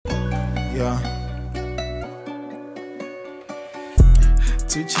Yeah.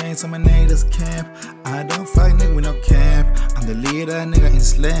 2 chains on my niggas camp. I don't fight nigga with no camp. I'm the leader, nigga in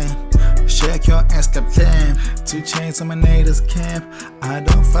slam. Shake your ass, clap clam. 2 chains on my niggas camp. I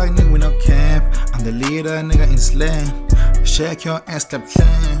don't fight nigga with no camp. I'm the leader, nigga in slam. Shake your ass, clap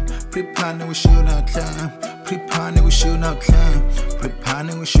clam. Prepare nigga, shoot out clam. Prepare nigga, shoot out clam. Prepare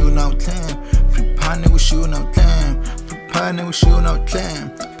nigga, shoot out clam. Prepare nigga, shoot out clam. Prepare nigga, shoot out clam.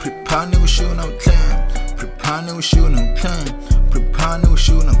 Prepare nigga, shoot out clam. Prepare nigga, shoot out clam. Prepare nigga,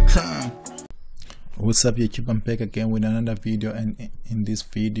 shoot out clam. What's up YouTube, I'm back again with another video, and in this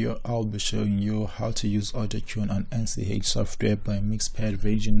video I'll be showing you how to use auto-tune on NCH software by MixPad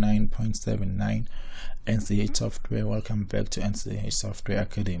version 9.79. NCH software, welcome back to NCH Software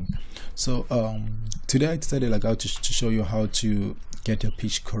Academy. So today I decided to show you how to get your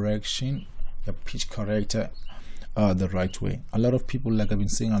pitch correction, your pitch corrector the right way. A lot of people, I've been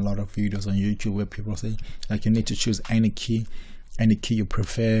seeing a lot of videos on YouTube where people say you need to choose any key you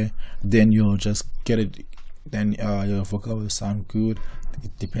prefer, then you'll just get it, then your vocal will sound good.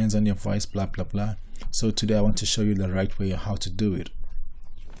 It depends on your voice, blah blah blah. So today I want to show you the right way how to do it.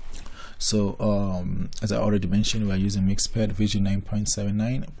 So as I already mentioned, we are using MixPad version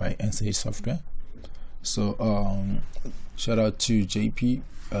 9.79 by NCH software. So shout out to JP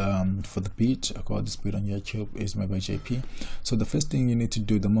for the beat. I got this beat on YouTube, is made by JP. So the first thing you need to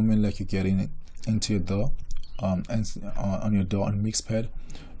do the moment you get into your DAW, on your DAW on MixPad,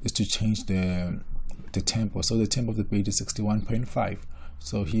 is to change the tempo. So the tempo of the beat is 61.5.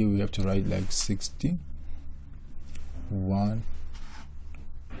 So here we have to write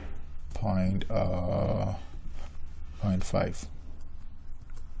 61.5.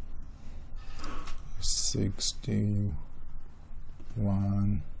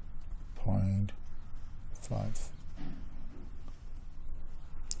 61.5.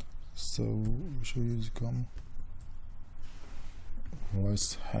 So we should use come.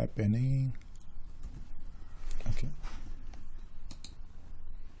 What's happening? Okay.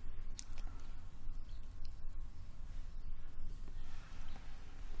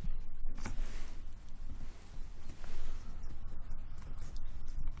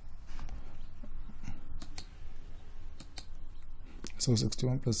 So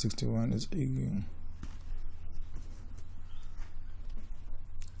 61 plus 61 is 80.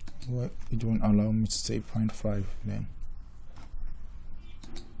 What? It won't allow me to say 0.5 then.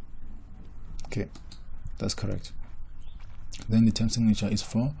 Okay, that's correct. Then the temp signature is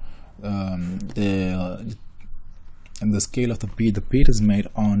 4. And the scale of the beat is made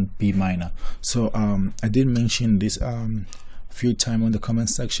on B minor. So I did mention this few times on the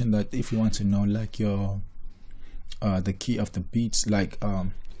comment section that if you want to know your the key of the beats,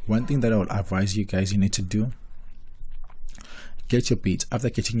 one thing that I would advise you guys, you need to do, get your beat. After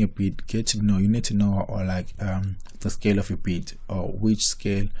getting your beat, you need to know the scale of your beat, or which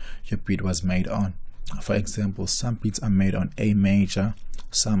scale your beat was made on. For example, some beats are made on A major,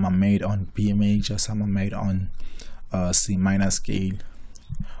 some are made on B major, some are made on C minor scale.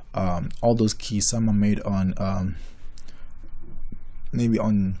 All those keys, some are made on maybe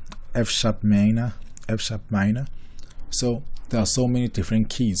on F sharp minor. So there are so many different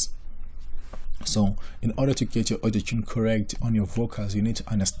keys. So in order to get your auto-tune correct on your vocals, you need to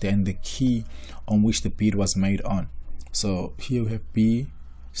understand the key on which the beat was made on. So here we have B.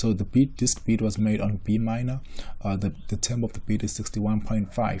 So this beat was made on B minor. The tempo of the beat is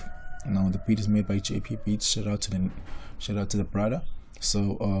 61.5. Now the beat is made by JP Beats. Shout out to the brother.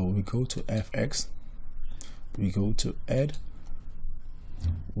 So we go to FX, we go to Add,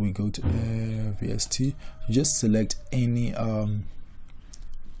 we go to VST. Just select any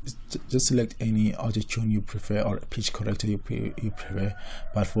auto-tune you prefer, or pitch corrector you prefer,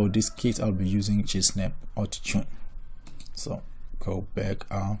 but for this case I'll be using G-Snap auto-tune. So go back,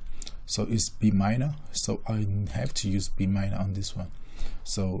 so it's B minor, so I have to use B minor on this one.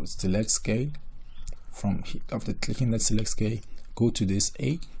 So select scale. After clicking that select scale, go to this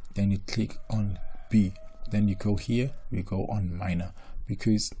A, then you click on B, then you go here, we go on minor,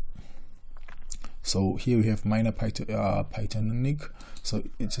 because so here we have minor Pythonic, so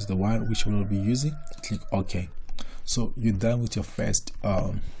it is the one which we will be using. Click OK. So you're done with your first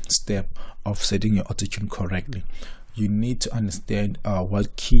step of setting your auto-tune correctly. You need to understand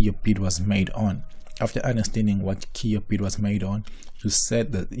what key your beat was made on. After understanding what key your beat was made on, you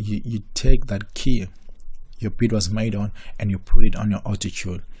set that you take that key your beat was made on and you put it on your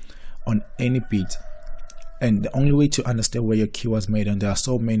auto-tune on any beat. And the only way to understand where your key was made on, there are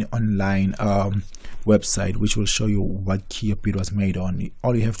so many online websites which will show you what key your beat was made on.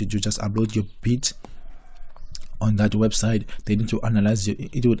 All you have to do is just upload your beat on that website, they need to analyze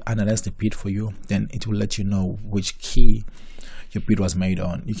it would analyze the beat for you, then it will let you know which key your beat was made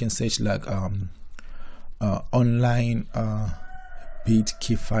on. You can search like online beat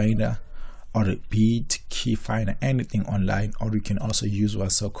key finder or a beat key finder, anything online, or you can also use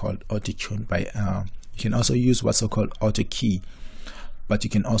what's so-called auto-tune by you can also use what's so-called auto key, but you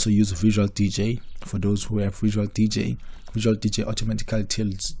can also use Visual DJ. For those who have Visual DJ automatically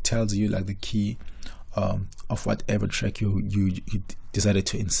tells you like the key of whatever track you decided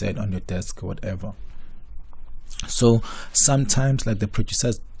to insert on your desk or whatever. So sometimes like the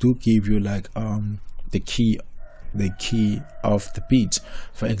producers do give you like the key of the beat.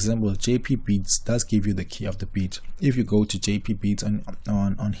 For example, JP Beats does give you the key of the beat. If you go to JP Beats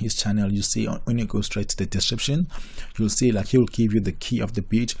on his channel, you see when you go straight to the description, you'll see like he will give you the key of the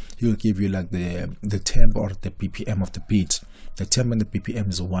beat. He will give you like the tempo or the BPM of the beat. The tempo and the BPM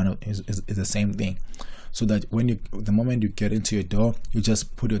is the same thing, so that the moment you get into your DAW, you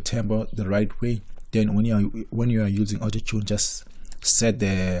just put your tempo the right way. Then when you are using auto-tune, just set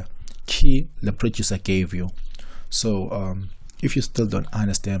the key the producer gave you. So if you still don't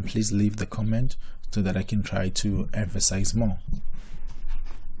understand, please leave the comment so that I can try to emphasize more.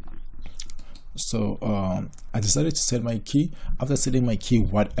 So I decided to set my key. After setting my key,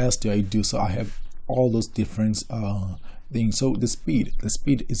 what else do I do? So I have all those different things. So the speed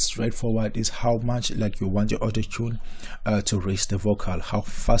is straightforward. Is how much like you want your auto-tune to reach the vocal, how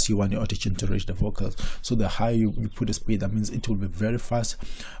fast you want your auto-tune to reach the vocals. So the higher you put the speed, that means it will be very fast.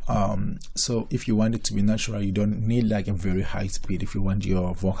 So if you want it to be natural, you don't need like a very high speed if you want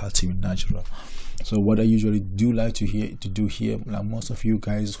your vocal to be natural. So what I usually do like to do here, like most of you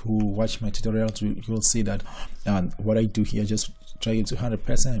guys who watch my tutorials, you'll see that what I do here, just try it to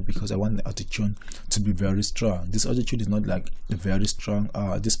 100% because I want the auto-tune to be very strong. This auto-tune is not like very strong.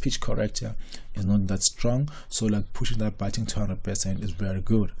 This pitch corrector is not that strong, so like pushing that button to 100% is very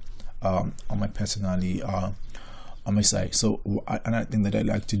good on my personally on my side. So another thing that I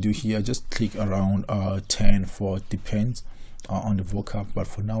like to do here, just click around 10 for depends on the vocal, but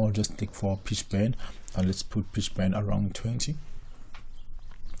for now I'll just click for pitch bend, and let's put pitch bend around 20.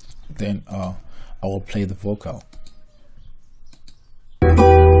 Then I will play the vocal.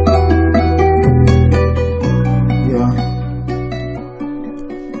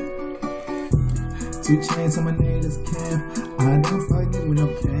 Two chains on my niggas camp. I don't fight nigga with no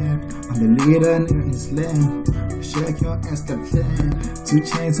camp. I'm the leader, nigga in slam. Shake your ass, stop playing. 2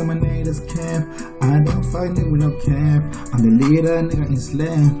 chains on my niggas camp. I don't fight nigga with no camp. I'm the leader, nigga in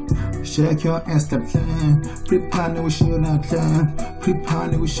slam. Shake your ass, stop playing. Prepare nigga with you now climb. Prepare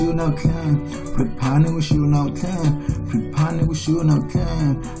nigga with you now climb. Prepare nigga with you now climb. Prepare nigga with you now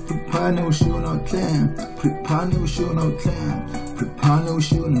climb. Prepare nigga with you now climb. Prepare nigga with you now climb. Prepare nigga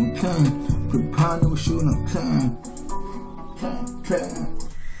with you now climb. Prepare nigga with you now climb.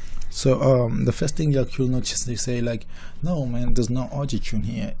 So the first thing you'll notice, they say like, no man, there's no auto-tune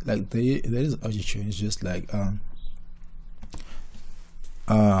here. Like there is auto-tune. It's just like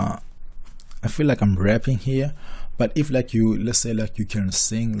I feel like I'm rapping here. But if like let's say like you can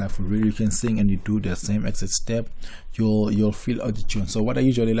sing, like for real you can sing, and you do the same exact step, you'll feel auto-tune. So what I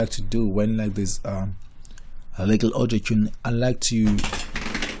usually like to do when like there's a little auto-tune, I like to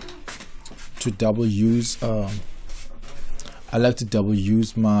double use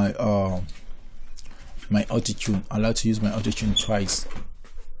my my auto-tune. I like to use my auto-tune twice.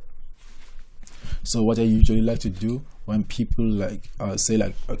 So what I usually like to do when people like say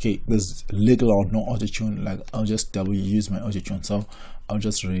like, okay, there's little or no auto-tune, like I'll just double use my auto-tune. So I'll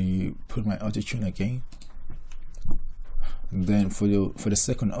just put my auto-tune again. And then for the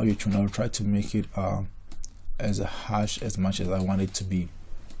second auto-tune, I'll try to make it as harsh as much as I want it to be.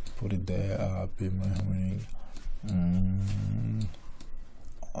 Put it there,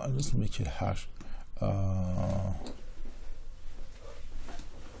 I'll just make it harsh.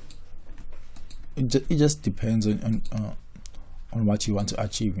 It just depends on what you want to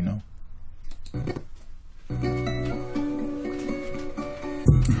achieve, you know.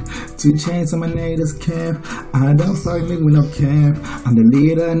 2 chains on my niggas camp. I don't fight nigga with no camp. I'm the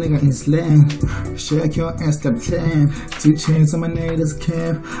leader, nigga in slam. Shake your ass, stop playing. 2 chains on my niggas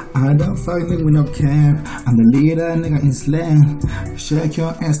camp. I don't fight nigga with no camp. I'm the leader, nigga in slam. Shake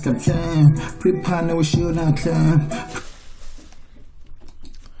your ass, stop playing. Prepare nigga with you now climb.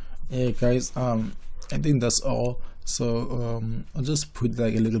 Yeah guys, I think that's all. So I'll just put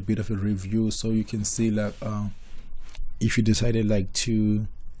like a little bit of a review so you can see like if you decided like to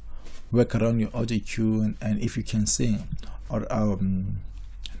work around your auto-tune and if you can sing. Or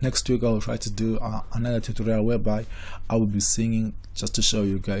next week I'll try to do another tutorial whereby I will be singing, just to show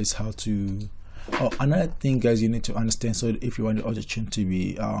you guys how to Another thing, guys, you need to understand. So if you want the auto tune to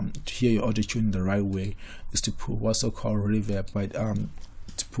be to hear your auto tune the right way, is to put what's so called reverb. But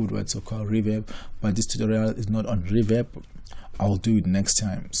but this tutorial is not on reverb. I'll do it next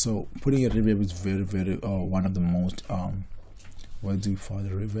time. So putting a reverb is very one of the most what do for the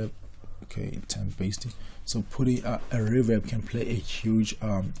reverb. Okay, time pasting. So putting a reverb can play a huge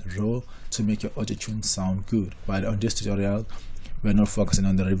role to make your auto tune sound good. But on this tutorial, we're not focusing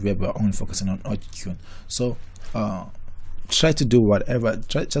on the reverb, we're only focusing on auto tune. So try to do whatever,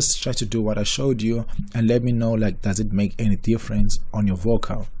 just try to do what I showed you, and let me know, like, does it make any difference on your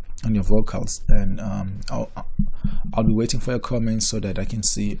vocals? And I'll be waiting for your comments so that I can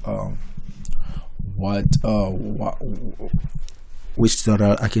see which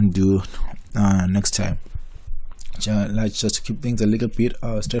tutorial I can do next time. Like, just to keep things a little bit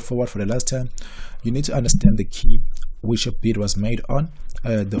straightforward for the last time, you need to understand the key which your beat was made on.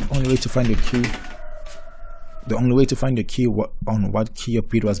 The only way to find your key on what key your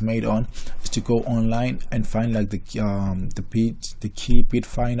beat was made on is to go online and find like the key beat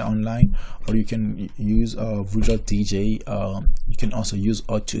finder online, or you can use Visual DJ. You can also use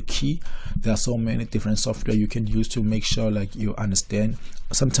Auto Key. There are so many different software you can use to make sure like you understand.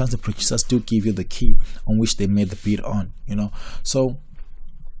 Sometimes the producers do give you the key on which they made the beat on, you know. So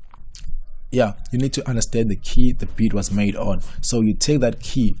yeah, you need to understand the key the beat was made on. So you take that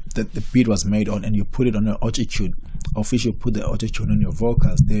key that the beat was made on and you put it on an auto tune. Or if you put the auto tune on your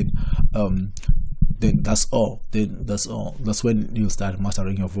vocals, then that's all. That's when you start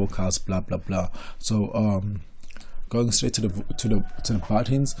mastering your vocals, blah blah blah. So going straight to the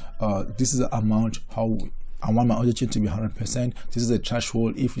buttons, this is the amount how I want my auto tune to be 100%. This is the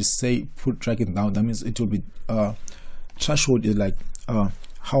threshold. If you say put track it down, that means it will be threshold is like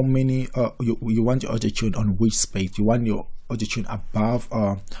how many you want your auto tune on which space. You want your auto tune above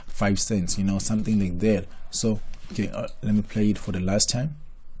 5 cents, you know, something like that. So okay, let me play it for the last time.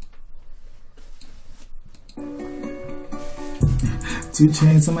 2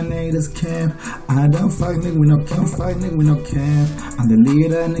 Chainz on my niggas camp. I don't fight nigga with no camp, fight nigga with no camp. I'm the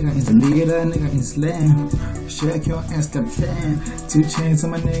leader, nigga is the leader, nigga is slam. Shake your ass, stop playing. 2 Chainz on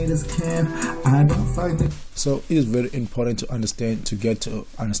my niggas camp. I don't fight nigga. So it is very important to understand, to get to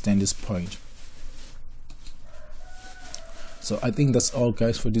understand this point. So I think that's all,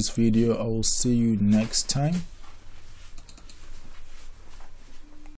 guys, for this video. I will see you next time.